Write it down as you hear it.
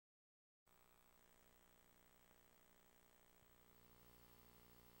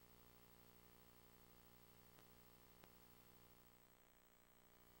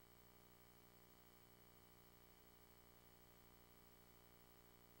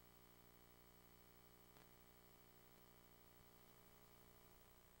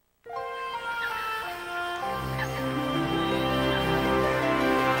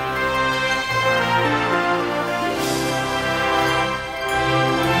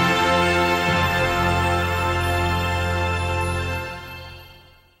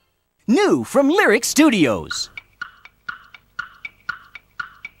new from Lyric Studios.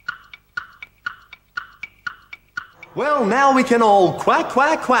 Well, now we can all quack,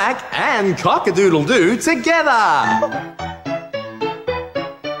 quack, quack and cock-a-doodle-doo together.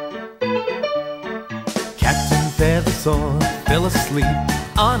 Captain Feathersword fell asleep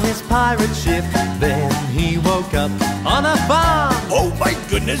on his pirate ship. Then he woke up on a farm. Oh my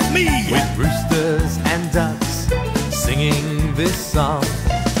goodness me! With roosters and ducks singing this song.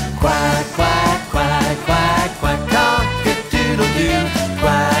 Quack, quack, quack, quack, quack, cock-a-doodle-doo.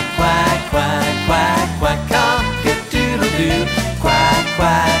 Quack, quack, quack, quack, quack, cock-a-doodle-doo. Quack,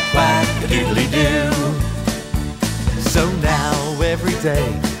 quack, quack-a-doodly-doo. So now every day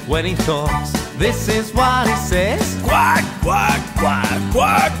when he talks, this is what he says. Quack, quack, quack,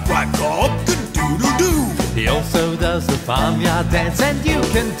 quack, quack, cock-a-doodle-doo. He also does the farmyard dance, and you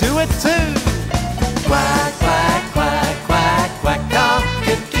can do it too. Quack, quack, quack, quack, quack,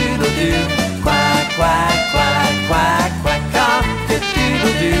 cock-a-doodle-doo. Quack, quack, quack, quack, quack,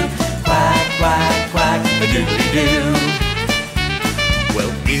 cock-a-doodle-doo. Quack, quack, quack-a-doodly-doo.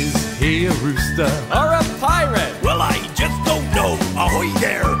 Well, is he a rooster or a pirate? Well, I just don't know. Ahoy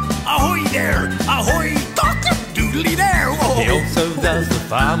there, ahoy there, ahoy, cock-a-doodly there. Oh. He also does the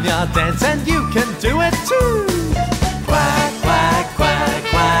farmyard dance, and you can do it too. Quack, quack, quack,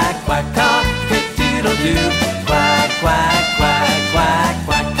 quack, quack, cock-a-doodle-doo. Quack, quack, quack, quack,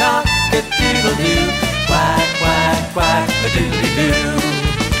 quack, cock-a-doodle-doo. Quack, quack, quack-a-doodly-doo.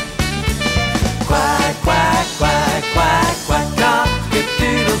 Quack, quack, quack, quack, quack,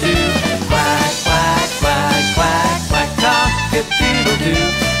 cock-a-doodle-doo. Quack, quack, quack, quack, quack, cock-a-doodle-doo.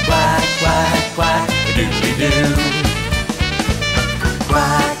 Quack, quack, quack-a-doodly-doo.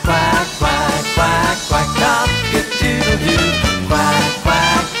 Quack, quack, quack, quack, quack, cock-a-doodle-doo. Quack,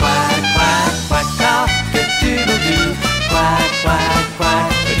 quack, quack, quack, quack, cock-a-doodle-doo. Quack, quack,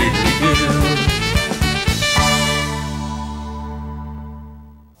 quack-a-doodly-doo.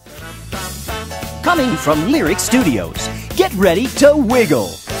 Coming from Lyric Studios, get ready to wiggle.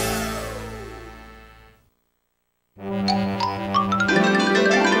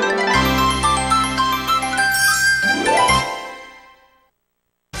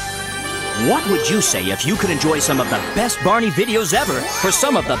 What would you say if you could enjoy some of the best Barney videos ever for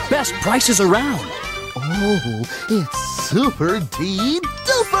some of the best prices around? Oh, it's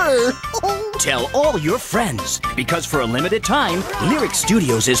super-duper! Tell all your friends, because for a limited time, Lyric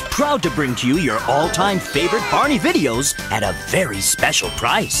Studios is proud to bring to you your all-time favorite Barney videos at a very special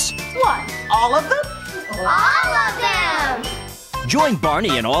price. What, all of them? All of them! Join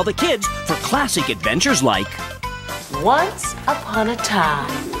Barney and all the kids for classic adventures like Once Upon a Time,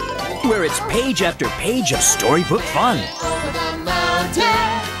 where it's page after page of storybook fun. Over the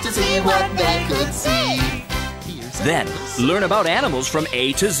mountain to see what they could see. Then, learn about animals from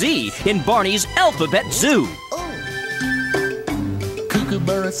A to Z in Barney's Alphabet Zoo.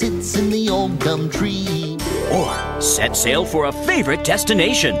 Kookaburra sits in the old gum tree. Or set sail for a favorite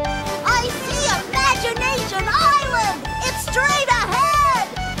destination. I see Imagination Island! It's straight ahead!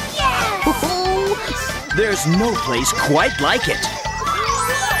 Yes! There's no place quite like it.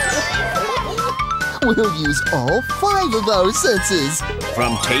 We'll use all 5 of our senses.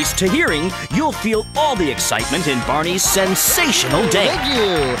 From taste to hearing, you'll feel all the excitement in Barney's sensational day. Thank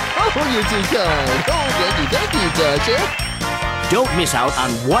you. Oh, you're too kind. Oh, thank you, Tasha. Don't miss out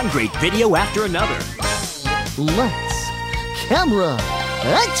on one great video after another. Lights, camera,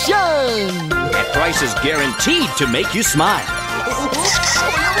 action! At prices guaranteed to make you smile.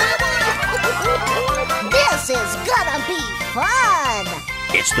 This is gonna be fun!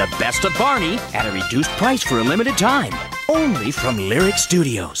 It's the best of Barney at a reduced price for a limited time. Only from Lyric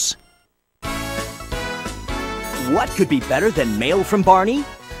Studios. What could be better than mail from Barney?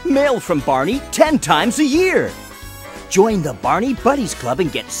 Mail from Barney 10 times a year. Join the Barney Buddies Club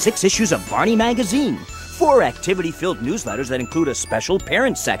and get 6 issues of Barney Magazine, 4 activity-filled newsletters that include a special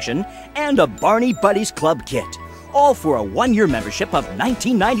parent section, and a Barney Buddies Club kit. All for a 1-year membership of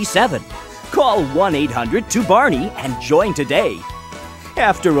 $19.97. Call 1-800-2-BARNEY and join today.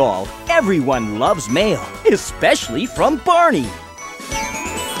 After all, everyone loves mail, especially from Barney.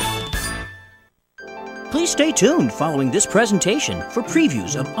 Please stay tuned following this presentation for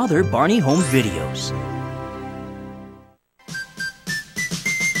previews of other Barney Home videos.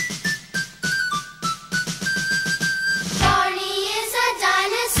 Barney is a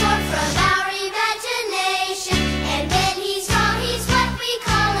dinosaur from our imagination. And when he's wrong, he's what we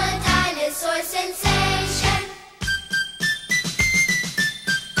call a dinosaur sensation.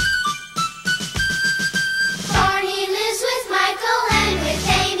 Barney lives with Michael and with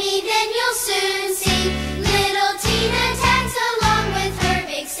Amy, then you'll soon see little Tina tags along with her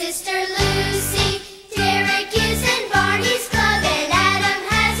big sister.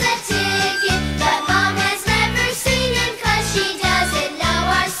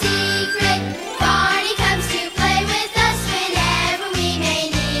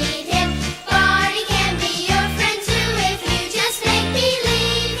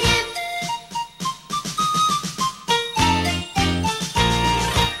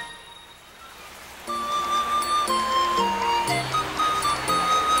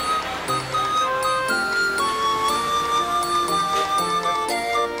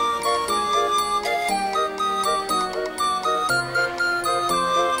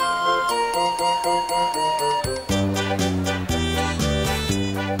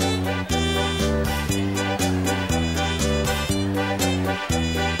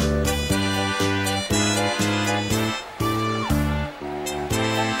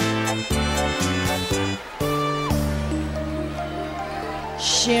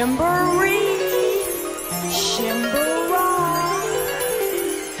 Shimboree, Shimboree.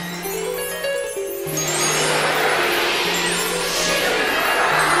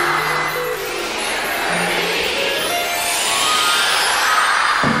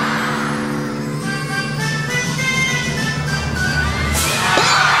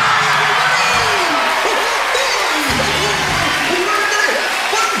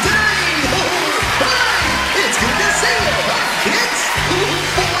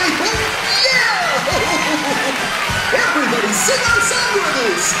 Everybody sing our song with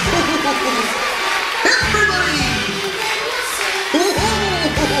us! Everybody!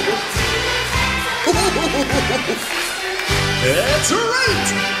 That's right!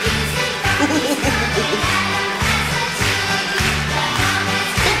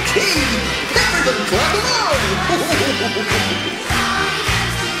 Okay, everybody clap along!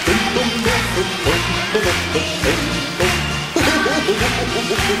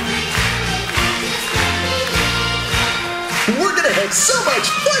 We're gonna have so much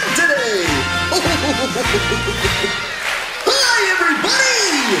fun today! Hi,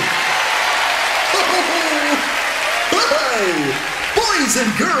 everybody! Hi! Boys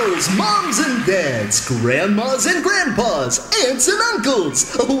and girls, moms and dads, grandmas and grandpas, aunts and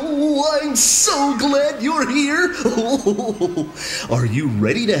uncles. Oh, I'm so glad you're here. Oh, are you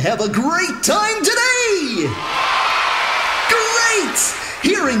ready to have a great time today? Great!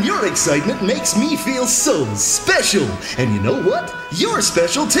 Hearing your excitement makes me feel so special. And you know what? You're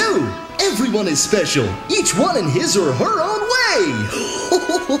special too. Everyone is special, each one in his or her own way.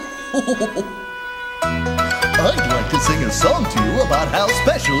 I'd like to sing a song to you about how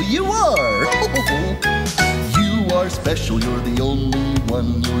special you are. You are special, you're the only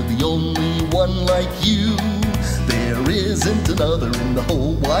one like you. There isn't another in the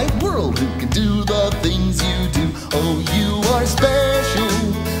whole wide world who can do the things you do. Oh, you are special,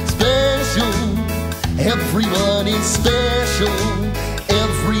 special. Everyone is special.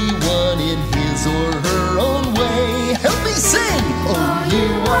 Everyone in his or her own way. Help me sing! Oh,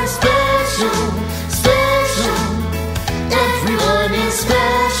 you are special, special. Everyone is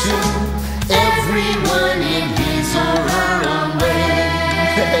special. Everyone in his or her own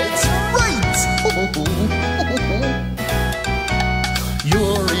way. That's right!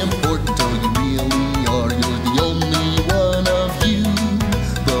 You're important, oh you really are. You're the only one of you.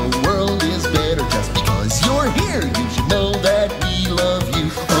 The world is better just because you're here. You should know that we love you.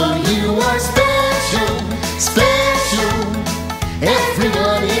 Oh, you are special, special.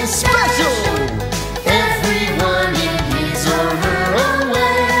 Everyone is special. Everyone in his or her own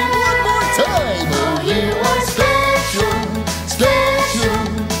way. One more time. Oh, you are special, special.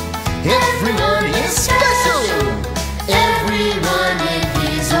 Everyone is special. Everyone in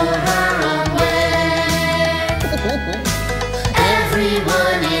his or her own way.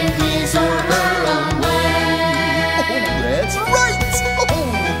 Everyone in his or her own way. That's right!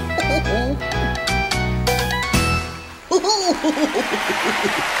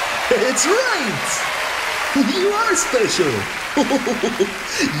 That's right! You are special!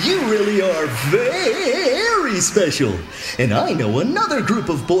 You really are very special! And I know another group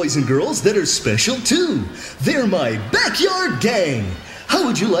of boys and girls that are special too. They're my backyard gang. How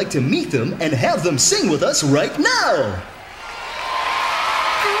would you like to meet them and have them sing with us right now?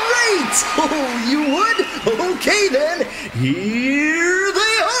 Great! Oh, you would? Okay then, here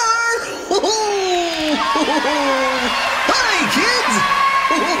they are! Hi, kids!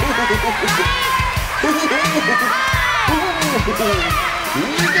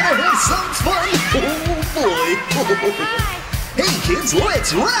 We're gonna have some fun! Oh boy! Hey kids,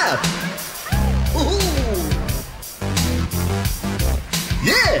 let's rap!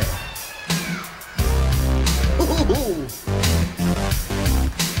 Yeah!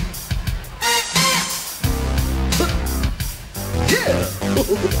 Yeah!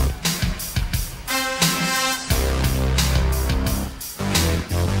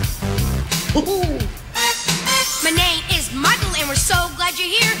 My name is Michael and we're so glad you're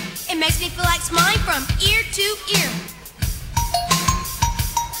here. It makes me feel like smiling from ear to ear.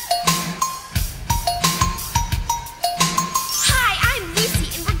 Hi, I'm Lucy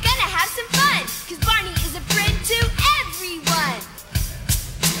and we're gonna have some fun. Cause Barney is a friend to everyone.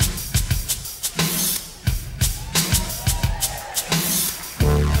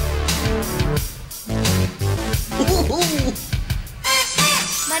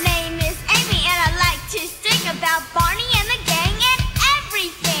 My name is Amy and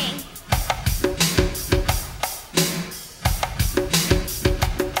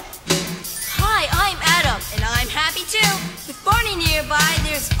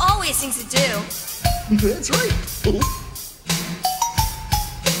always things to do. That's right.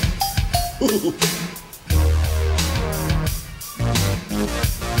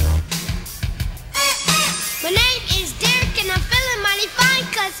 My name is Derek and I'm feeling mighty fine,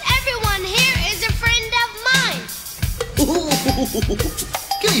 'cause everyone here is a friend of mine.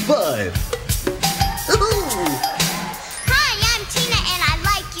 Give me 5. Hi, I'm Tina and I'd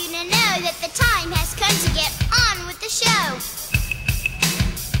like you to know that the time has come to get on with the show.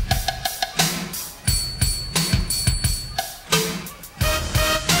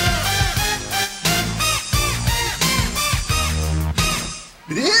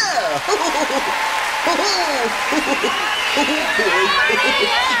 Yeah!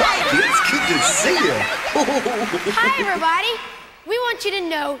 Hi, kids. Good to see you. Hi, everybody. We want you to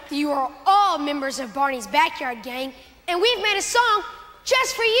know that you are all members of Barney's Backyard Gang, and we've made a song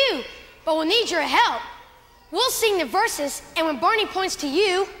just for you. But we'll need your help. We'll sing the verses, and when Barney points to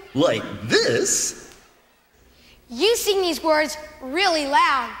you, Like this? you sing these words really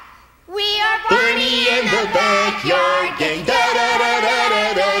loud. We are Barney and the Backyard Gang. Da da da da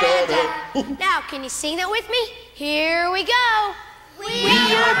da da da. Now, can you sing that with me? Here we go. We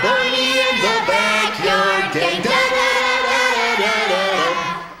are Barney and the Backyard Gang. Da da da da da da.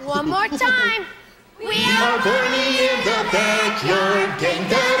 One more time. We Our Barney in the Backyard Gang.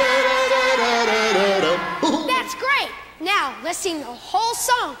 Da da da da da da da. That's great. Now, let's sing the whole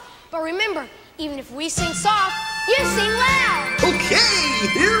song. But remember, even if we sing soft, you sing loud. Okay,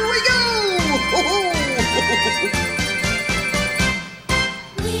 here we go.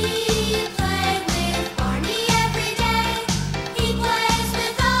 We play with Barney every day. He plays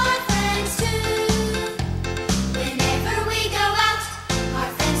with our friends too. Whenever we go out, our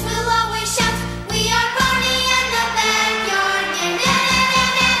friends will always shout, "We are Barney and the Backyard Gang." Da, da,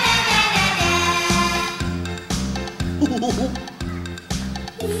 da, da, da, da, da.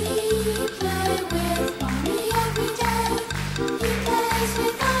 We play with Barney every day. He plays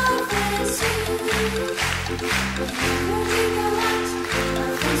with our friends too. Whenever we go out,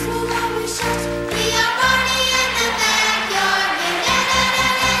 our friends will always shout, "We are Barney and the Backyard Gang." Da, da, da,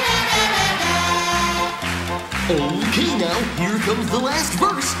 da, da, da, da. Okay, now here comes the last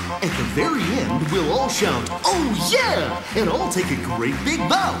verse. At the very end, we'll all shout, "Oh yeah!" And I'll take a great big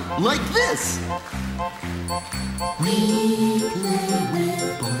bow, like this. We play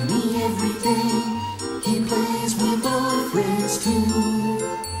with Barney every day. He plays with our friends too.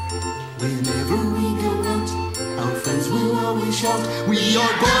 Whenever we go out, our friends will always shout, "We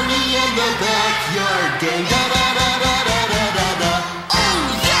are Barney and the Backyard Gang." Da da da da da da da da. Oh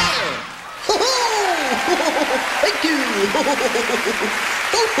yeah! Ho ho! Thank you!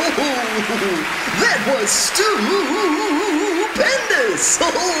 That was stupendous!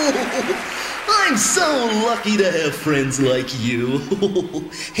 I'm so lucky to have friends like you.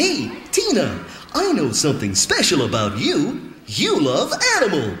 Hey, Tina, I know something special about you. You love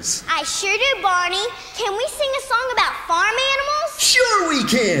animals. I sure do, Barney. Can we sing a song about farm animals? Sure we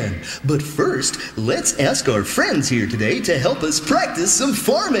can. But first, let's ask our friends here today to help us practice some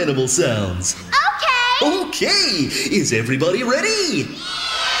farm animal sounds. Okay. Okay, is everybody ready?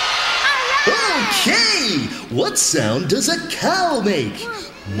 Okay, what sound does a cow make?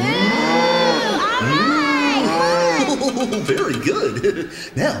 Oh, very good.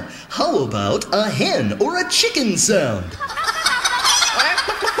 Now, how about a hen or a chicken sound?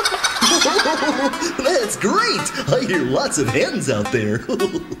 That's great. I hear lots of hens out there.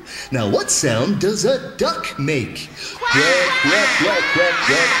 Now, what sound does a duck make? Quack, quack, quack, quack,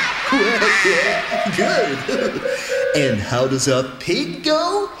 quack, quack, quack. Good. And how does a pig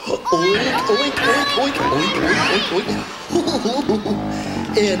go? Oink, oink, oink, oink, oink, oink, oink,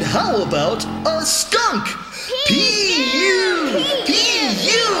 oink. And how about a skunk? P-U!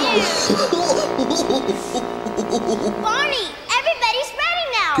 P-U! Barney, everybody's ready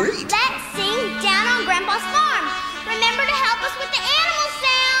now. Great. Let's sing Down on Grandpa's Farm. Remember to help us with the animal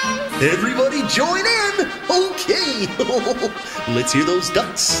sounds. Everybody join in! Okay! Let's hear those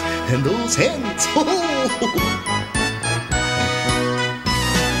ducks and those hens.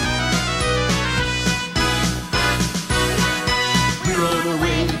 We're on our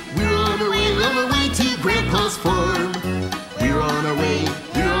way to Grandpa's farm. We're on our way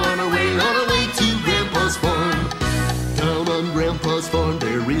to Grandpa's farm. Down on Grandpa's farm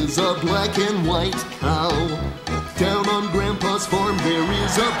there is a black and white cow. Down on Grandpa's farm there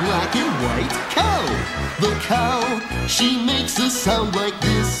is a black and white cow. The cow, she makes a sound like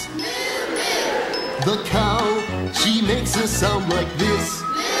this. The cow, she makes a sound like this.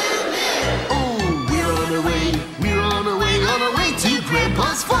 Oh, we're on our way to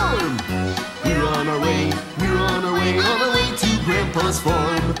Grandpa's farm. We're on our way to Grandpa's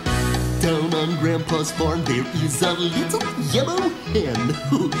farm. Down on Grandpa's farm there is a little yellow hen.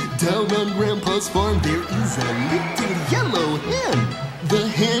 Down on Grandpa's farm there is a little yellow hen. The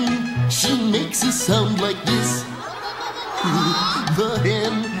hen, she makes a sound like this. The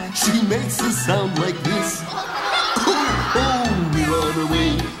hen, she makes a sound like this. Oh, we're on our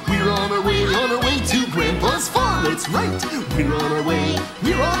way, we're on our way, on our way to Grandpa's farm. That's right, we're on our way,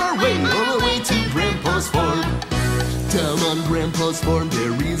 we're on our way, on our way to Grandpa's farm. Down on Grandpa's farm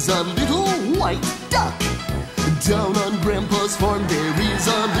there is a little white duck. Down on Grandpa's farm there is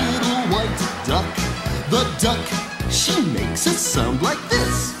a little white duck. The duck, she makes a sound like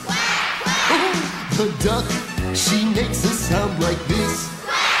this. Oh, the duck, she makes a sound like this.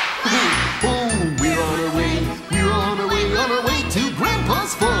 Oh, we're on our way, we're on our way, on our way to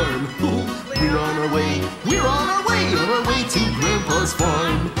Grandpa's farm. Oh, we're on our way, we're on our way, on our way to Grandpa's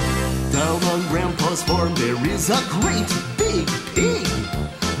farm. Down on Grandpa's farm there is a great big pig.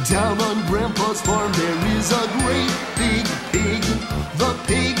 Down on Grandpa's farm there is a great big pig. The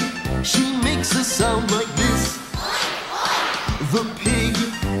pig, she makes a sound like this. The pig,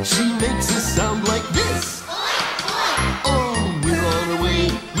 she makes a sound like this. Oh, we're on our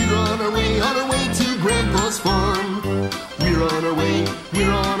way, we're on our way, on our way to Grandpa's farm. We're on our way,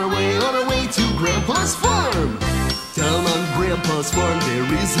 we're on our way, on our way to Grandpa's farm. Down on Grandpa's farm there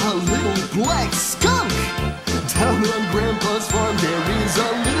is a little black skunk. Down on Grandpa's farm there is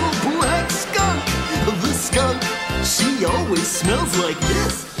a little black skunk. The skunk, she always smells like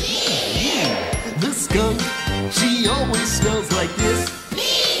this. The skunk, she always smells like this.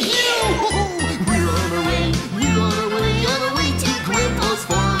 We're on our way, we're on our way, on our way to Grandpa's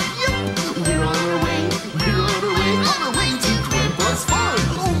farm. Yep, we're on our way, we're on our way, on our way to Grandpa's farm.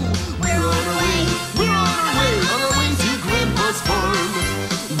 Oh, we're on our way, we're on our way, on our way to Grandpa's farm.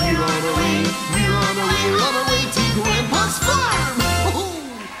 We're on our way, we're on our way, on our way to Grandpa's farm.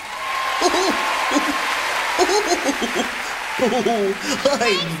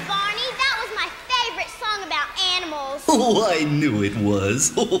 Thanks, Barney. That was my favorite song about animals. Oh, I knew it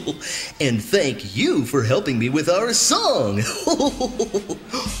was. And thank you for helping me with our song.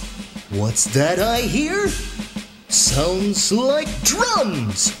 What's that I hear? Sounds like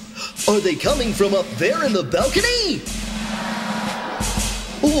drums. Are they coming from up there in the balcony?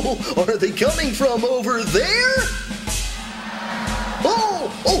 Oh, are they coming from over there?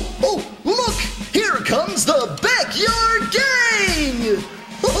 Oh, look! Here comes the Backyard Gang!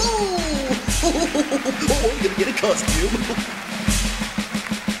 Oh, I'm gonna get a costume.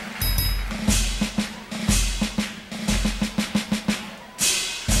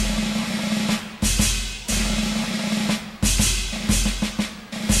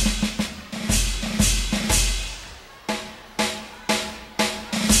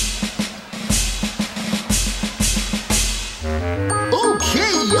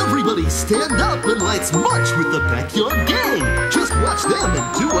 Everybody stand up and let's march with the Backyard Gang. Just watch them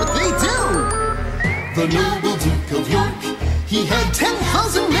and do what they do. The noble Duke of York, he had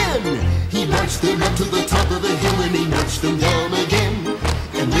 10,000 men. He marched them up to the top of the hill and he marched them down again.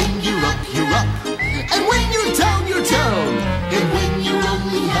 And when you're up, you're up. And when you're down, you're down. And when you're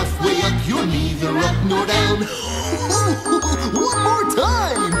only halfway up, you're neither up nor down. One more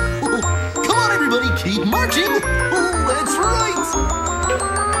time. Come on, everybody, keep marching. That's right.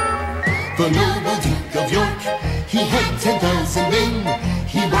 The noble Duke of York, he had 10,000 men.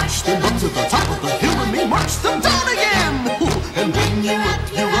 He marched them up to the top of the hill and he marched them down again. And when you're up,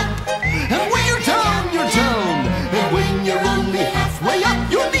 you're up. And when you're down, you're down. And when you're only halfway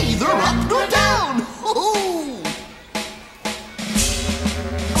up, you're neither up nor down.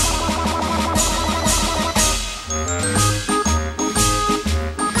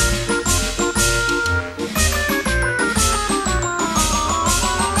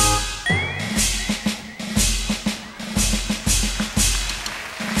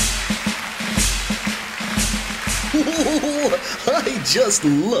 I just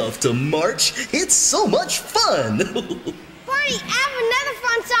love to march. It's so much fun. Barney, I have another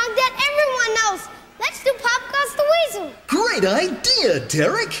fun song that everyone knows. Let's do Pop Goes the Weasel. Great idea,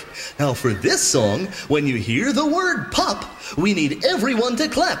 Derek. Now for this song, when you hear the word pop, we need everyone to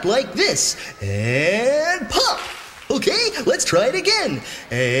clap like this. And pop. Okay, let's try it again.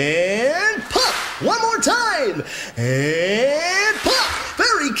 And pop. One more time. And pop.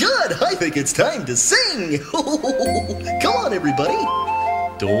 Very good. I think it's time to sing. Come on, everybody.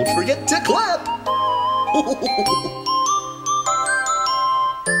 Don't forget to clap.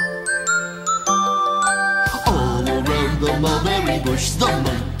 All around the mulberry bush, the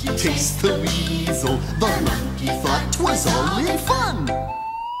monkey chased the weasel. The monkey thought 'twas all in fun.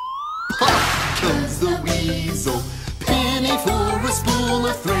 Pop comes the weasel. Penny for a spool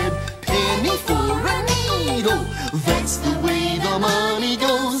of thread. penny for a needle. That's the way the money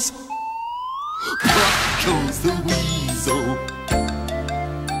goes. Pop goes the weasel.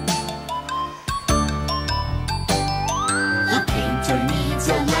 The painter needs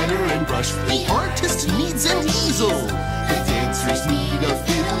a ladder and brush. The artist needs an easel. The dancers need a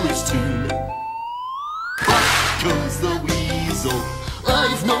fiddler's tune. Pop goes the weasel.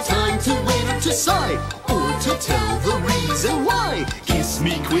 I've no time to wait or to sigh, or to tell the reason why. Kiss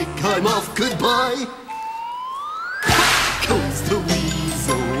me quick, I'm off, goodbye. Pop goes the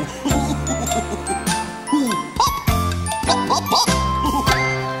weasel. Pop, pop, pop, pop.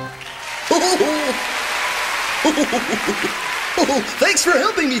 Thanks for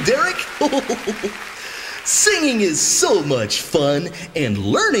helping me, Derek. Singing is so much fun, and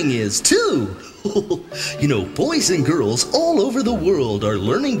learning is too. You know, boys and girls all over the world are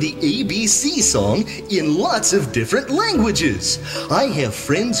learning the ABC song in lots of different languages. I have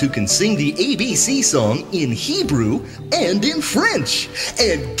friends who can sing the ABC song in Hebrew and in French.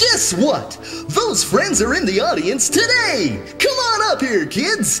 And guess what? Those friends are in the audience today. Come on up here,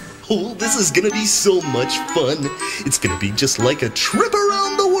 kids. Oh, this is gonna be so much fun. It's gonna be just like a trip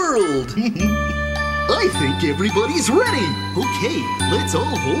around the world. I think everybody's ready. Okay, let's all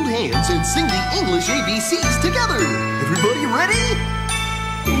hold hands and sing the English ABCs together. Everybody ready?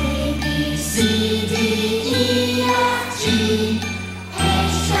 A, B, C, D, E, F, G,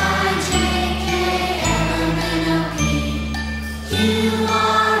 H, I, J, K, L, M, N, O, P, Q,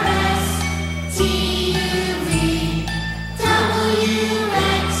 R, S, T, U, V, W,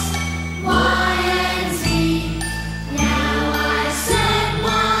 X, Y, and Z. Now I said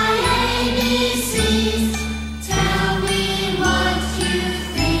my ABCs. Tell me what you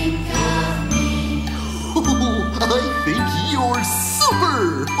think of me. Oh, I think you're super.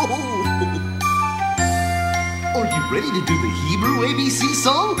 Are you ready to do the Hebrew ABC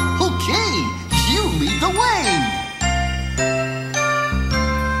song? Okay, you lead the way.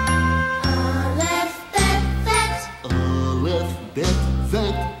 Aleph, Bet, Vet, Aleph, Bet,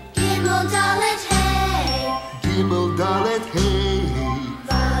 Vet, Gimel, Dalet, Hey, Gimel, Dalet, Hey,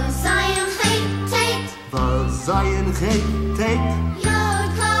 Vav, Zayin, Chet, Tet, Vav, Zayin, Chet, Tet, Yod,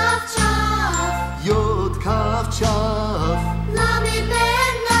 Kaf, Chav, Yod, Kaf, Chav, Lamed,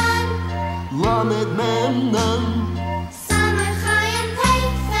 Mem, Nun, Lamed, Mem, Nun, Samech, Chayin, Pei,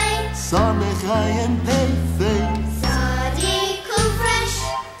 Fei, Samech, Ayin, Pei, Fei, Tzadik, Ufresh,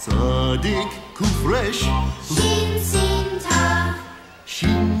 Tzadik, Kufresh, Shin, Sin, Tav.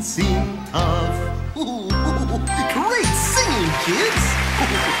 Shin, Sin, Tav. Ooh, great singing, kids!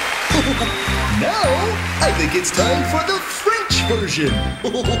 Now, I think it's time for the French version.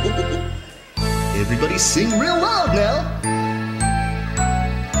 Everybody sing real loud now.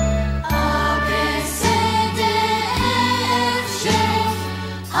 A, B, C, D, E, F, G,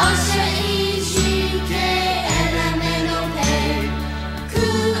 H, I, J, K, L, M, N, O, P, Q,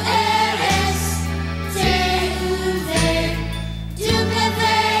 R, S, T, U, V, W,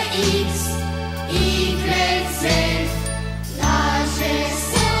 X, Y, Z. Là,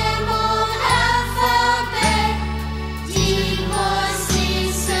 c'est mon alphabet. Dis-moi si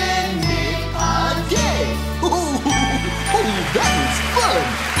ce n'est pas Yay! That was fun!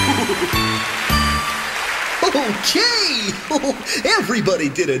 Okay! Everybody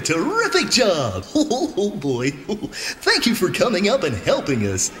did a terrific job! Oh boy! Thank you for coming up and helping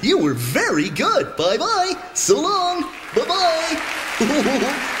us. You were very good. Bye-bye. So long. Bye-bye.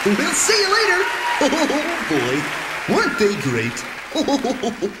 We'll see you later. Oh boy! Weren't they great?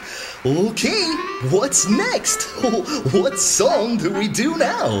 Okay, what's next? What song do we do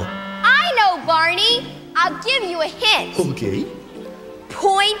now? I know, Barney. I'll give you a hint. Okay.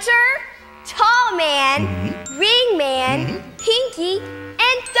 Pointer, Tall Man, Ring Man, Pinky,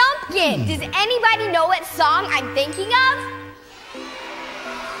 and Thumpkin. Does anybody know what song I'm thinking of?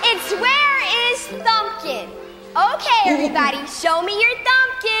 It's Where is Thumpkin? Okay, everybody, show me your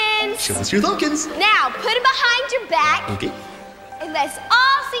Thumpkins. Show us your Thumpkins. Now, put them behind your back, Okay. and let's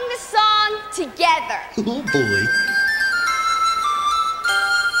all sing the song together. Oh boy.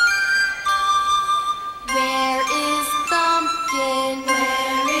 Where is Thumpkin?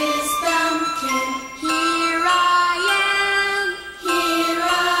 Where is Thumpkin? Here I am. Here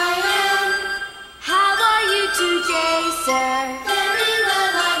I am. How are you today, sir? Very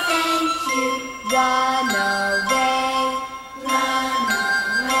well, I thank you. Run away. Run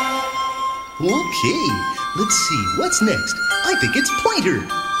away. Okay, let's see, what's next? I think it's Pointer.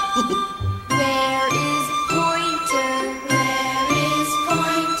 Where is Pointer? Where is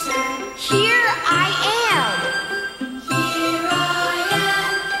Pointer? Here I am. Here I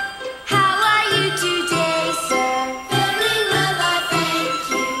am. How are you today, sir? Very well, I thank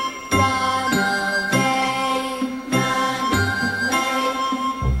you. Run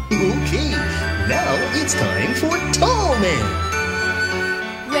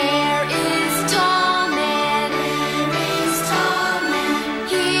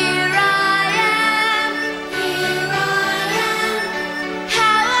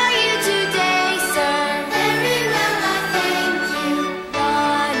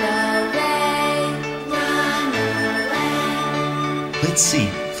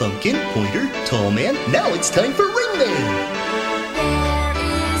Thumbkin, Pointer, Tallman. Now it's time for Ringman. Where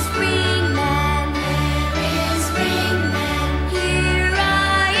is Ringman? Where is Ringman? Here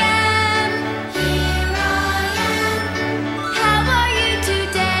I am. Here I am. How are you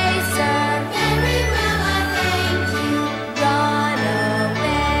today, sir? Very well, I thank you. Run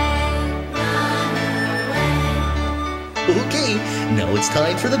away. Run away. Okay, now it's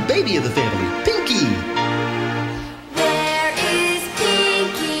time for the baby of the family, Pinky. Where is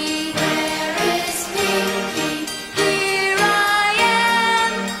Pinky? Where is Pinky? Here I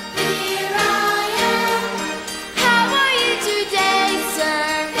am. Here I am. How are you today, sir?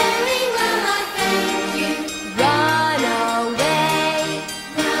 Very well, I thank you. Run away.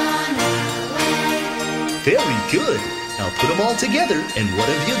 Run away. Very good. Now put them all together, and what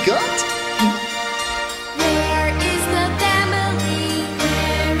have you got? Where is the family?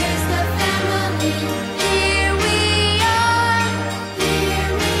 Where is the family? Here we are.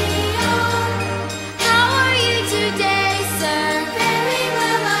 Here we are. How are you today, sir? Very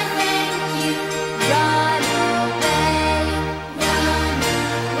well, I thank you. Run away. Run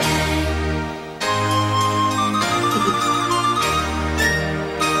away.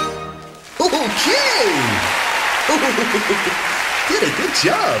 Okay! Did a good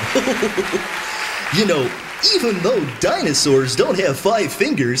job. You know, even though dinosaurs don't have 5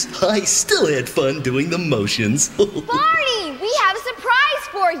 fingers, I still had fun doing the motions. Barney, we have a surprise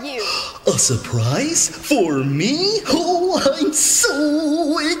for you. A surprise? For me? Oh, I'm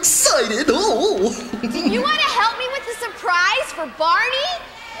so excited. Oh, You want to help me with the surprise for Barney?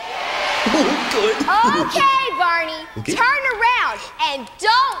 oh good. Okay, Barney. Okay. Turn around and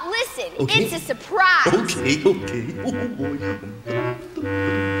don't listen. Okay. It's a surprise. Okay. Oh, boy.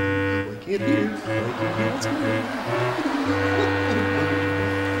 I can't hear.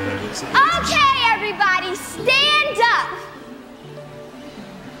 Okay, everybody, stand up.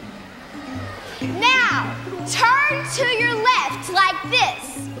 Now, turn to your left like this.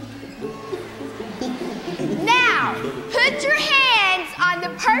 Now, put your hands on the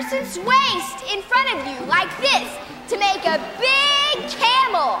person's waist in front of you like this to make a big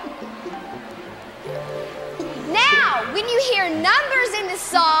camel. Now, when you hear numbers in the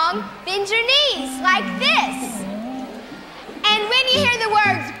song, bend your knees like this. And when you hear the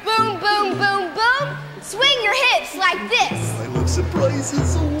words boom, boom, boom, boom, swing your hips like this. I love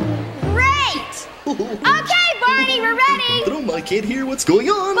surprises. Great! Okay, Barney, we're ready. I can't hear what's going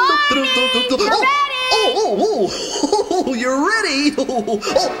on. Barney, you're ready. Oh, you're ready. Oh,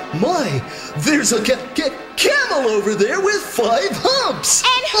 my, there's a camel over there with 5 humps.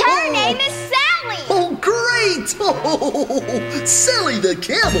 And her name is Sally. Oh, great. Oh, Sally the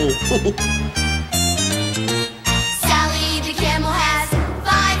camel. Sally the camel has 5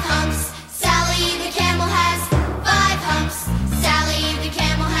 humps. Sally the camel has 5 humps. Sally the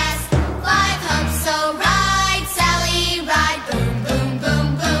camel has 5 humps. So ride, Sally, ride, boom, boom, boom,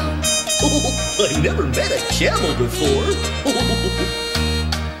 boom. Oh, I never met a camel before.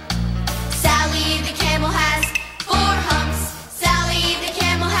 Sally the camel has 4 humps. Sally the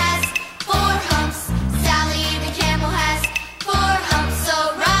camel has 4 humps. Sally the camel has 4 humps. So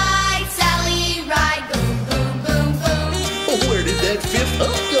ride, Sally, ride, boom, boom, boom, boom. Oh, where did that 5th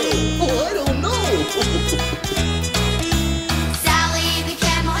hump go? Oh, I don't know. Sally the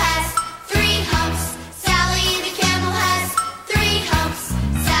camel has 3 humps. Sally the camel has 3 humps.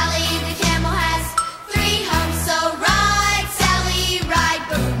 Sally the camel has 3 humps. So ride, Sally, ride,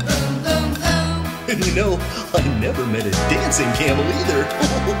 boom, boom, boom, boom. And you know, I never met a dancing camel either.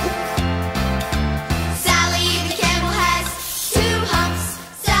 Sally the camel has 2 humps.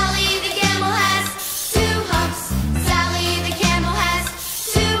 Sally the camel has 2 humps. Sally the camel has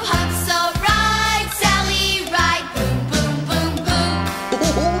 2 humps. So ride, Sally, ride, boom, boom, boom, boom.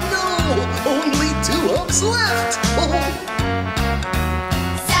 Oh no, only 2 humps left.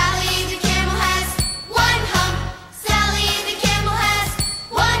 Sally the camel has 1 hump. Sally the camel has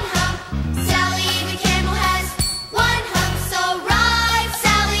 1 hump. Sally the camel has 1 hump. So ride,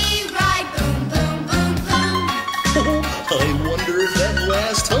 Sally, ride, boom, boom, boom, boom. I wonder if that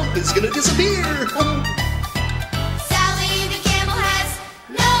last hump is gonna disappear. Sally the camel has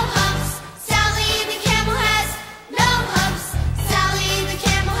no humps. Sally the camel has no humps. Sally the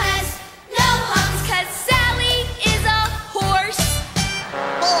camel has no humps. 'Cause Sally is a horse.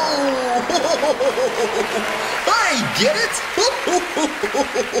 I get it.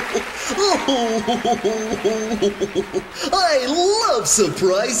 I love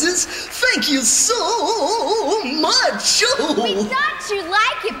surprises. Thank you so much. We thought you'd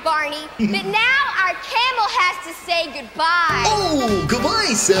like it, Barney, but now our camel has to say goodbye. Oh,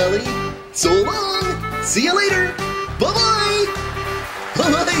 goodbye, Sally. So long. See you later. Bye-bye.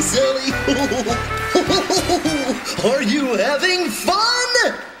 Hi, Sally. Are you having fun?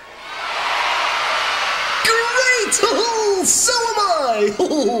 Great! So am I!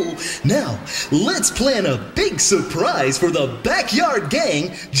 Now, let's plan a big surprise for the backyard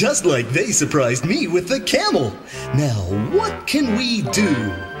gang, just like they surprised me with the camel. Now, what can we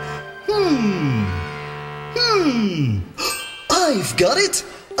do? I've got it!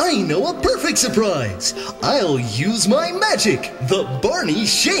 I know a perfect surprise! I'll use my magic, the Barney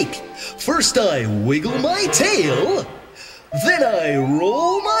Shake. First I wiggle my tail, then I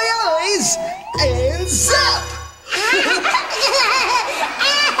roll my eyes, and zap!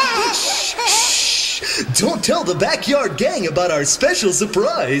 Shh! Don't tell the backyard gang about our special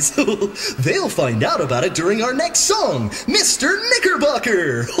surprise. They'll find out about it during our next song, Mr.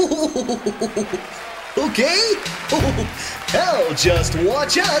 Knickerbocker. Okay? Now just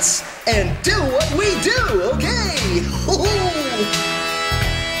watch us and do what we do, okay?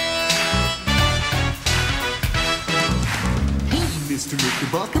 Hey, Mr.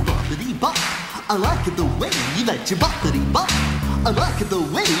 Knickerbocker, boppity bop. I like it the way that you boppity bop. I like it the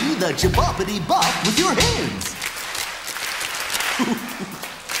way that you boppity bop with your hands.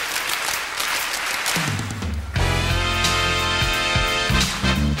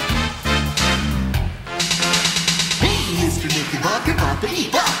 Hey, Mr. Knickerbocker, boppity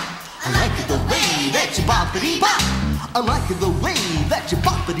bop. I like it the way that you boppity bop. I like it the way that you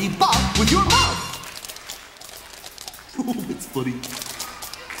boppity bop with your mouth. It's funny.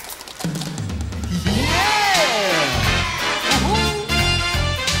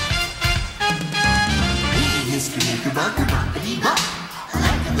 Mr. Knickerbocker, boppity bop. I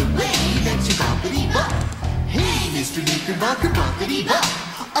like it the way that you boppity bop. Hey, Mr. Knickerbocker, boppity bop.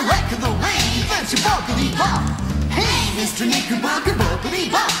 I like it the way that you boppity bop. Hey, Mr. Knickerbocker,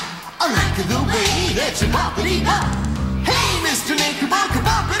 boppity bop. I like it the way that you boppity bop. Hey, Mr. Knickerbocker,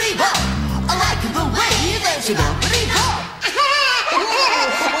 boppity bop. I like it the way that you boppity bop.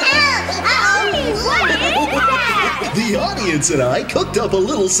 The audience and I cooked up a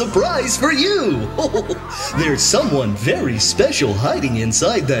little surprise for you. There's someone very special hiding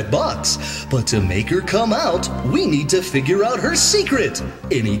inside that box. But to make her come out, we need to figure out her secret.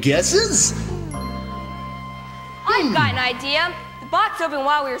 Any guesses? I've got an idea. The box opened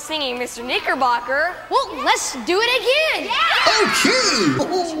while we were singing Mr. Knickerbocker. Well, let's do it again. Okay.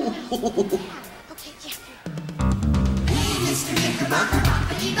 Hey, Mr. Knickerbocker,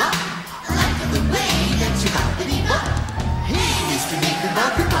 boppity bop. I like it the way that you boppity bop. Hey, Mr.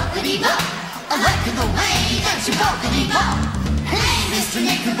 Knickerbocker, boppity bop. I like it the way that you boppity bop. Hey, Mr.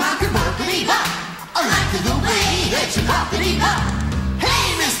 Knickerbocker, boppity bop. I like it the way that you boppity bop. Hey,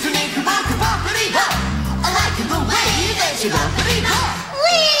 Mr. Knickerbocker, boppity bop. I like it the way that you boppity bop.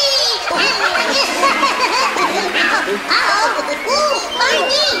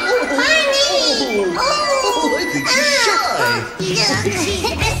 I think she's shy.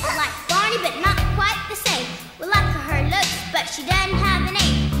 Like Barney, but not quite the same. We like her looks, but she doesn't have a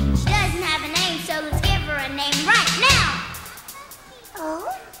name. She doesn't have a name, so let's give her a name right now. Oh?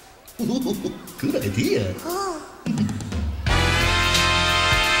 Good idea. Oh.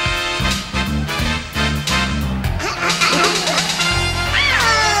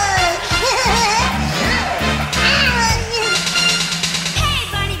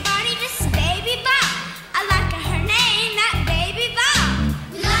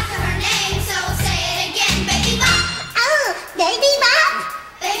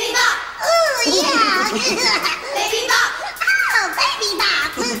 Baby Bop! Oh, Baby Bop!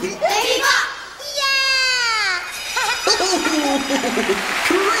 Baby Bop! Yeah!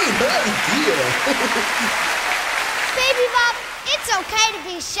 Great idea! Baby Bop, it's okay to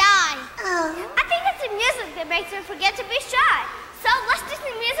be shy. Oh. I think it's the music that makes her forget to be shy. So let's do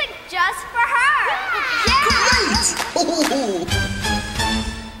some music just for her. Great!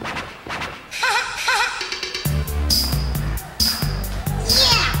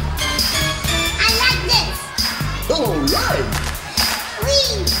 All right!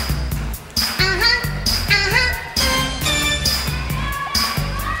 Wee!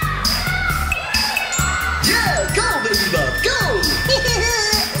 Yeah, go, Baby Bop, go!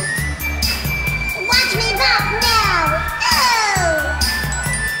 Watch me bop now! Oh!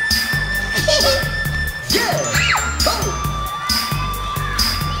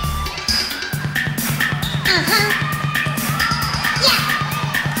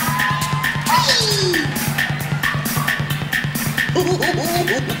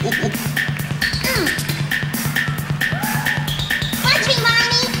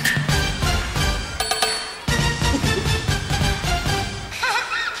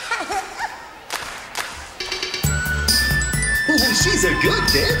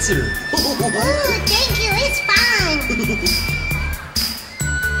 answer. Ooh, thank you, it's fun.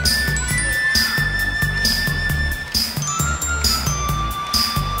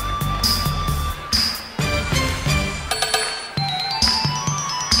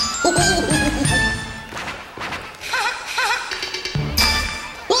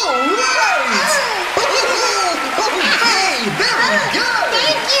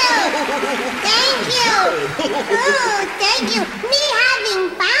 Thank you. Me having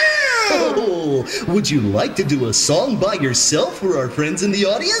fun. Oh, would you like to do a song by yourself for our friends in the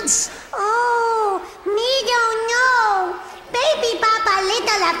audience? Oh, me don't know. Baby Papa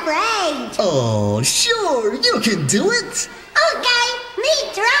little afraid. Oh, sure, you can do it. Okay, me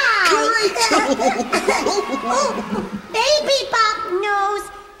try. Baby Pop knows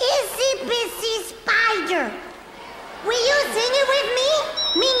Itsy Bitsy Spider. Will you sing it with me?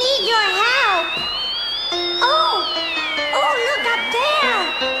 Me need your help. Oh, look up there.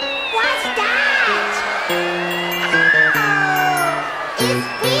 What's that? Oh, it's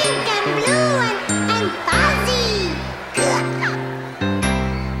pink and blue and fuzzy.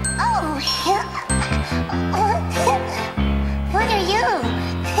 What are you?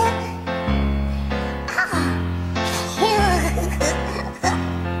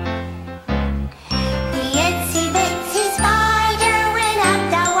 The itsy bitsy spider went up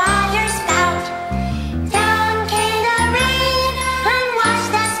the water spout. Down came the rain and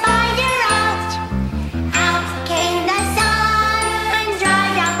washed the spider out. Out came the sun and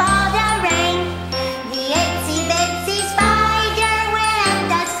dried up all the rain. The itsy bitsy spider went up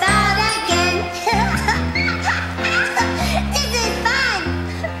the spout again. This is fun.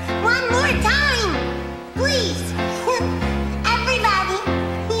 One more time, please. Everybody.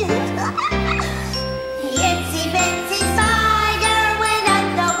 The itsy bitsy spider went up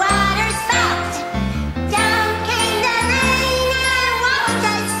the water spout. Down came the rain and washed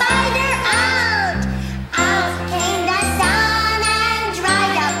the spider out. Out came the sun and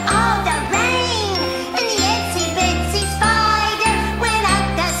dried up all the rain. And the itsy bitsy spider went up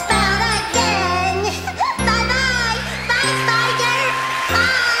the spout again. Bye bye, bye spider,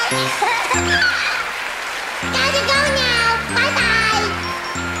 bye. Gotta go now. Bye bye.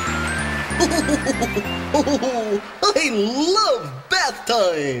 Oh, I love bath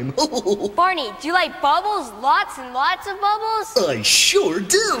time. Barney, do you like bubbles? Lots and lots of bubbles? I sure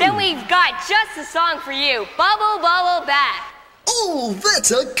do. Then we've got just the song for you. Bubble, bubble, bath. Oh,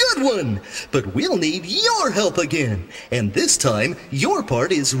 that's a good one. But we'll need your help again. And this time, your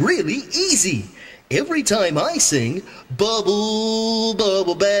part is really easy. Every time I sing, bubble,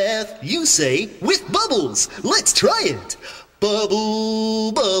 bubble bath, you say, with bubbles. Let's try it.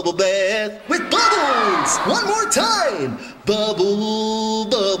 Bubble, bubble bath, with bubbles. One more time. Bubble,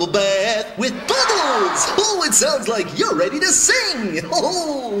 bubble bath, with bubbles. Oh, it sounds like you're ready to sing.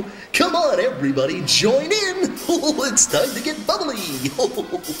 Oh, come on, everybody, join in. Oh, it's time to get bubbly.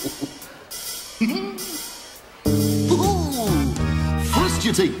 First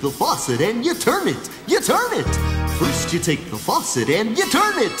you take the faucet and you turn it. You turn it. First you take the faucet and you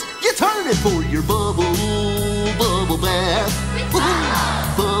turn it. You turn it for your bubble, bubble bath.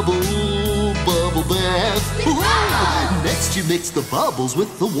 Bubble, bubble bath. Next you mix the bubbles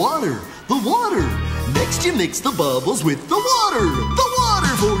with the water. The water. Next you mix the bubbles with the water. The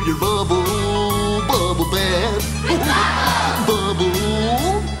water for your bubble, bubble bath. Bubble,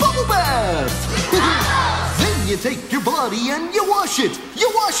 bubble bath. Then you take your body and you wash it. You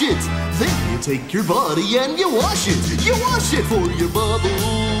wash it. Then you take your body and you wash it. You wash it for your bubble,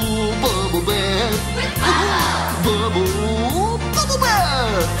 bubble bath. Bubble, bubble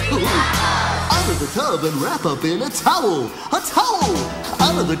bath. Out of the tub and wrap up in a towel. A towel.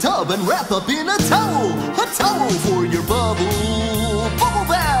 Out of the tub and wrap up in a towel. A towel for your bubble, bubble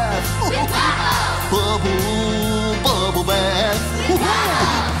bath. Bubble, bubble bath.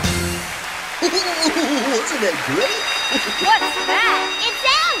 Wasn't that great? What's that? It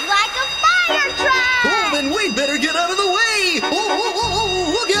sounds like a fire truck. Oh, then we'd better get out of the way.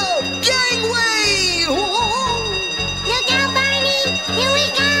 Look out! Gangway! Look out, Barney. Here we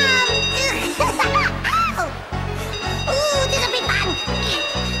come. Ooh, this'll be fun.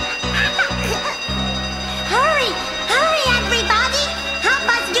 Hurry, hurry, everybody. Help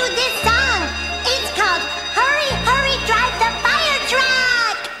us do this song. It's called Hurry, Hurry, Drive the Fire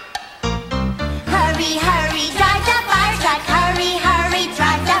Truck. Hurry, hurry, drive the fire truck. Hurry, hurry,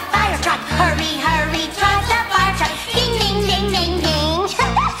 drive the fire truck. Hurry, hurry, drive the fire truck. Ding, ding, ding, ding, ding.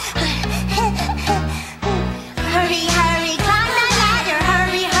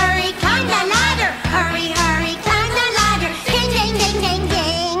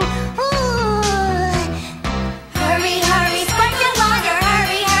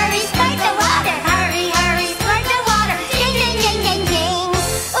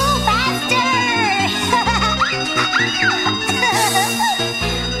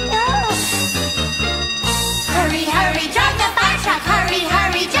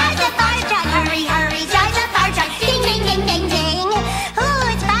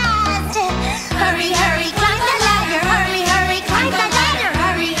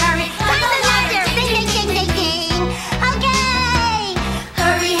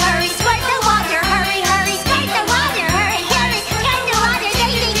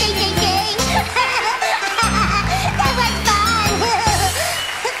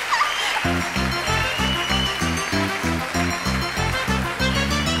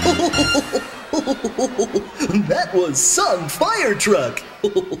 That was sung Fire Truck.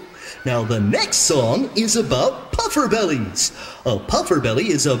 Now the next song is about puffer bellies. A puffer belly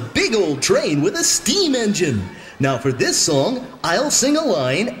is a big old train with a steam engine. Now for this song, I'll sing a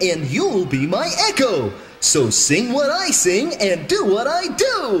line and you'll be my echo. So sing what I sing and do what I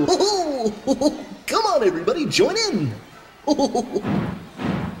do. Come on everybody, join in.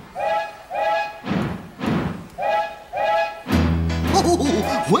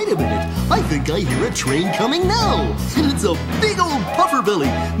 Oh, wait a minute. I think I hear a train coming now. And it's a big old puffer belly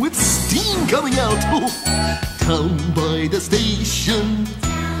with steam coming out. Down by the station.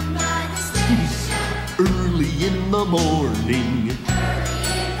 Early in the morning.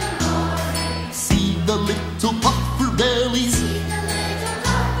 See the little puffer bellies.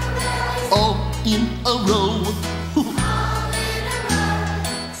 All in a row.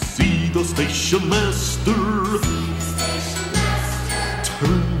 See the station master.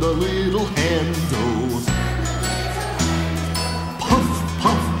 Turn the little handle. Puff,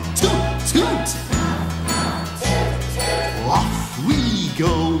 puff, toot, toot. Off we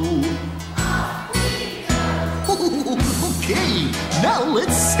go. Okay, now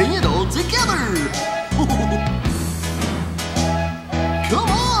let's sing it all together. Come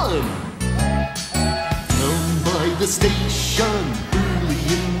on. Down by the station, early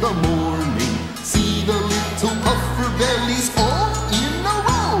in the morning. See the little puffer bellies all in a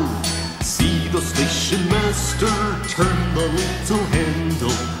row. See the station master turn the little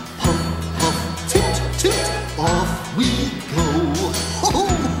handle. Puff, puff, toot, toot. Off we go.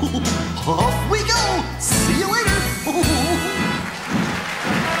 Off we go. See you later.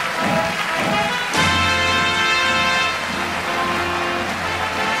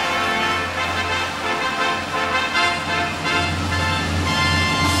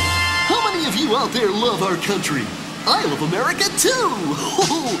 Out there love our country. I love America too.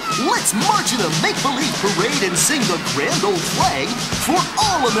 Let's march in a make-believe parade and sing the grand old flag for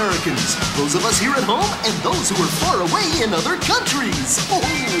all Americans, those of us here at home and those who are far away in other countries.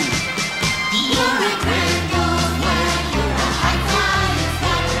 You're a grand old flag, you're a high-flying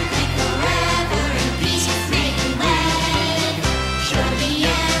flag, make forever in peace, making way. You're the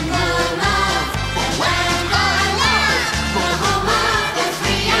emblem of the land I love, the home of the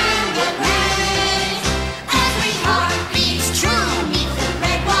free and the brave. Every heart beats true, neath the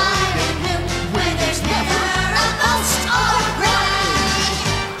red, white, and blue, where there's never a boast or pride.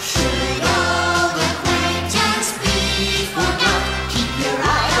 Should old acquaintance be forgot, keep your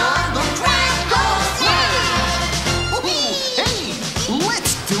eye on the grand old flag. Hey,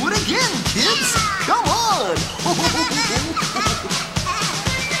 let's do it again, kids. Come on.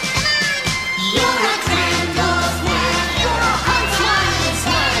 You're a grand old flag, you're a high-flying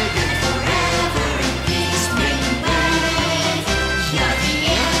flag, and forever in peace making brave. You're the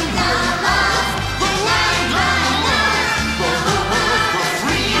emblem of the land I love, the home of the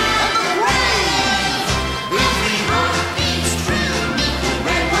free and the brave. Every heart beats true, neath the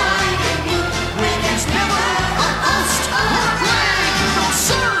red, white, and blue, where there's never a boast or pride. No,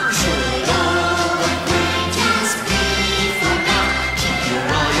 sir. Should old acquaintance be forgot, keep your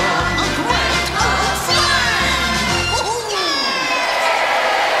eye on the grand old flag.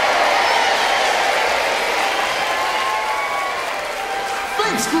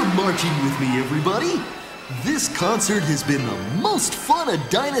 Thanks for marching with me, everybody. This concert has been the most fun a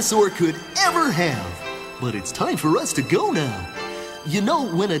dinosaur could ever have. But it's time for us to go now. You know,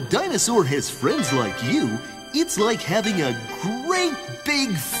 when a dinosaur has friends like you, it's like having a great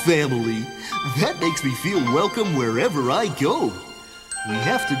big family. That makes me feel welcome wherever I go. We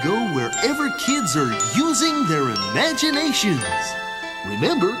have to go wherever kids are using their imaginations.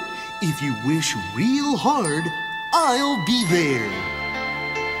 Remember, if you wish real hard, I'll be there.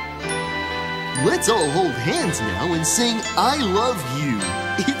 Let's all hold hands now and sing I Love You.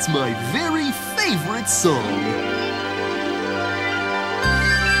 It's my very favorite song.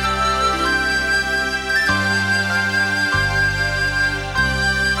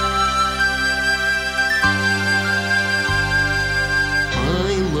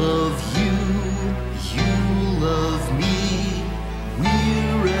 I love you, you love me.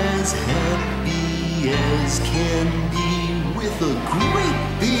 We're as happy as can be, with a great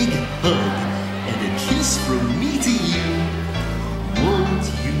big hug and a kiss from me to you. Won't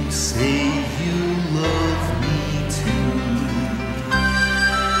you say you love me too?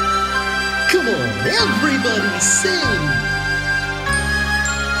 Come on, everybody sing!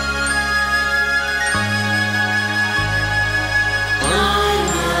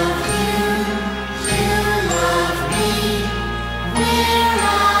 We're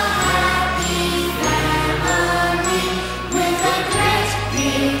a happy family with a great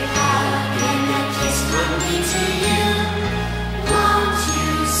big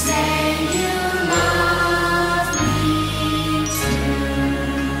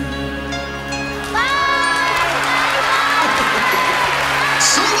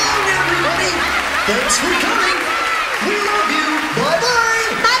Thanks for coming. We love you. Bye-bye.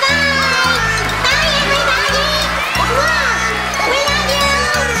 Bye-bye. Bye, everybody. Mwah. We love you.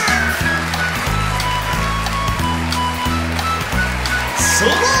 So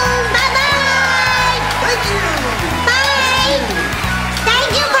long. Bye-bye. Thank you. Bye. Thank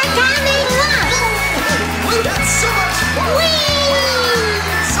you for coming. Mwah. We had so much fun. Whee!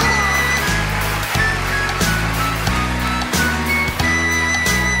 So long.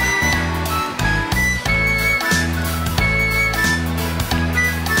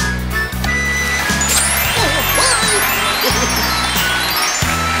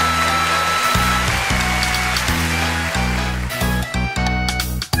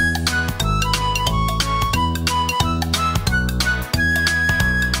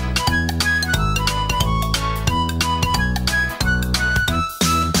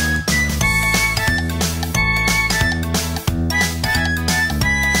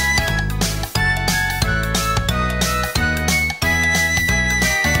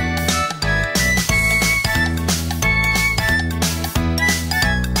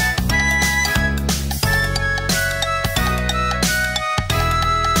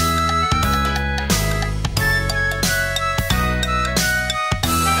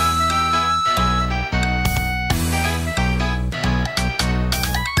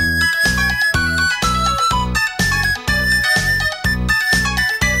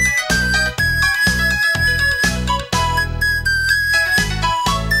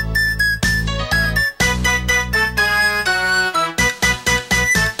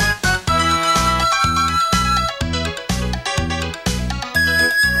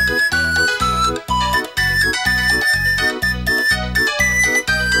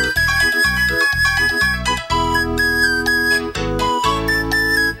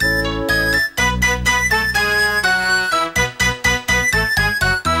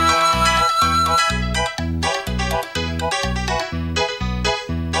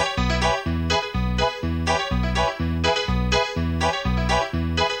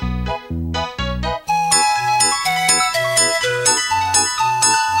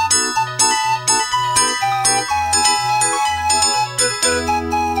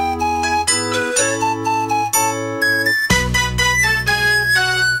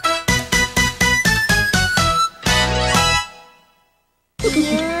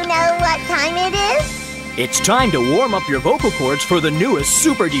 It's time to warm up your vocal cords for the newest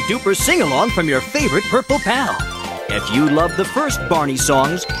super-de-duper sing-along from your favorite Purple Pal. If you love the first Barney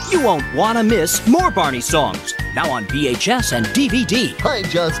songs, you won't want to miss more Barney songs. Now on VHS and DVD. I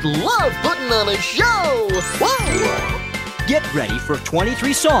just love putting on a show! Whoa! Get ready for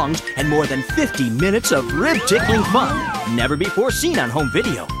 23 songs and more than 50 minutes of rib-tickling fun. Never before seen on home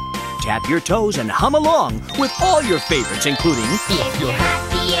video. Tap your toes and hum along with all your favorites, including... If you're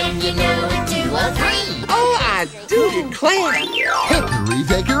happy and you know it, 2 or 3. Oh, I do declare. Hickory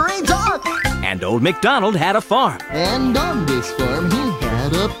Dickory Dock! And Old MacDonald Had a Farm. And on this farm he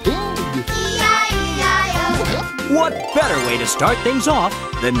had a pig. E-I-E-I-O. What better way to start things off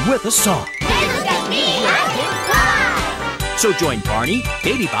than with a song? Hey, look at me, I can fly. So join Barney,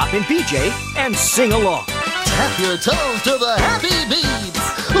 Baby Bop, and BJ and sing along. Tap your toes to the happy beats!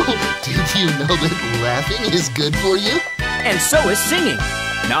 Did you know that laughing is good for you? And so is singing.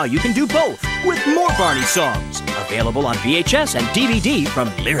 Now you can do both with more Barney songs. Available on VHS and DVD from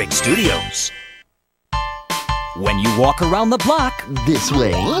Lyric Studios. When you walk around the block, This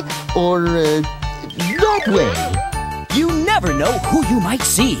way, or that way. you never know who you might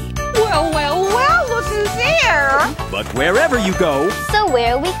see. Well, look who's here. But wherever you go, So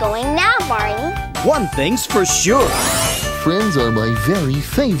where are we going now, Barney? one thing's for sure. Friends are my very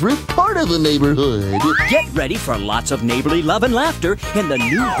favorite part of the neighborhood. Get ready for lots of neighborly love and laughter in the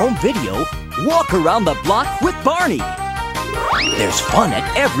new home video, Walk Around the Block with Barney. There's fun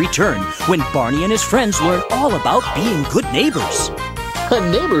at every turn when Barney and his friends learn all about being good neighbors. A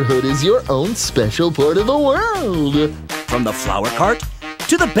neighborhood is your own special part of the world. From the flower cart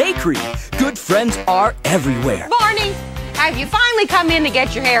to the bakery, good friends are everywhere. Barney, have you finally come in to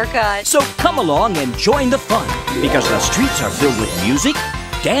get your hair cut? So come along and join the fun, because the streets are filled with music,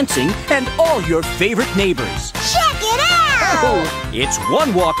 dancing, and all your favorite neighbors. Check it out! It's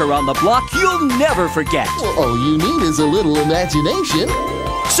one walk around the block you'll never forget. All you need is a little imagination.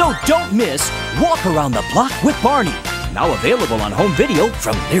 So don't miss Walk Around the Block with Barney, now available on home video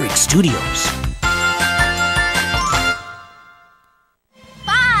from Lyric Studios.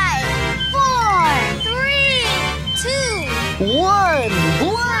 5, 4, 3, 2. One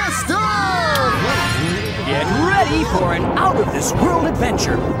blast off! Get ready for an out-of-this-world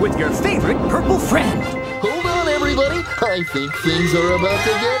adventure with your favorite purple friend. Hold on, everybody. I think things are about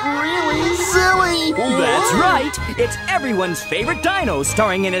to get really silly. That's right. It's everyone's favorite dino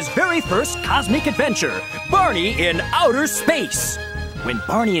starring in his very first cosmic adventure, Barney in Outer Space. When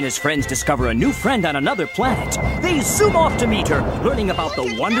Barney and his friends discover a new friend on another planet, they zoom off to meet her, learning about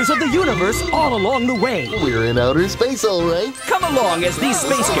the wonders of the universe all along the way. We're in outer space, all right. Come along as these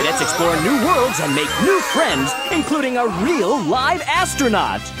space cadets explore new worlds and make new friends, including a real live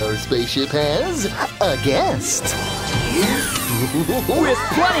astronaut. Our spaceship has a guest. With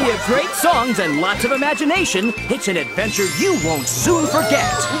plenty of great songs and lots of imagination, it's an adventure you won't soon forget.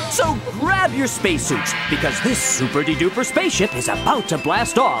 So grab your spacesuits, because this super-de-duper spaceship is about to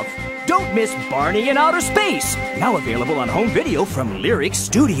blast off. Don't miss Barney in Outer Space, now available on home video from Lyric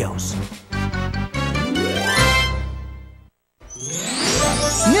Studios.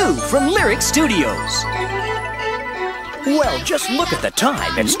 New from Lyric Studios. Well, just look at the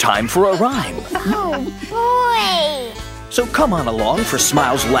time. It's time for a rhyme. Oh, boy. So come on along for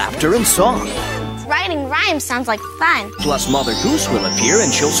smiles, laughter, and song. Writing rhymes sounds like fun. Plus, Mother Goose will appear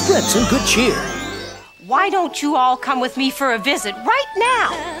and she'll spread some good cheer. Why don't you all come with me for a visit right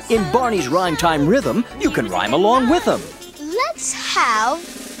now? In Barney's Rhyme Time Rhythm, you can rhyme along with him. Let's have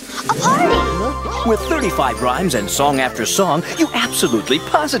a party. With 35 rhymes and song after song, you absolutely,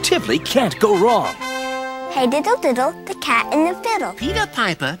 positively can't go wrong. Hey diddle diddle, the cat and the fiddle. Peter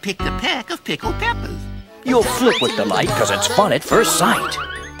Piper picked a peck of pickled peppers. You'll flip with delight because it's fun at first sight.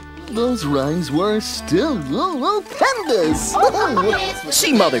 Those rhymes were stupendous.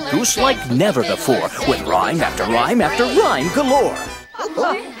 See Mother Goose like never before, with rhyme after rhyme after rhyme galore.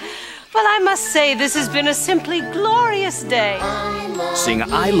 Well, I must say this has been a simply glorious day. Sing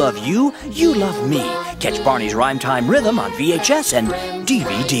I Love You, You Love Me. Catch Barney's Rhyme Time Rhythm on VHS and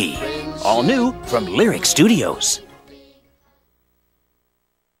DVD. All new from Lyric Studios.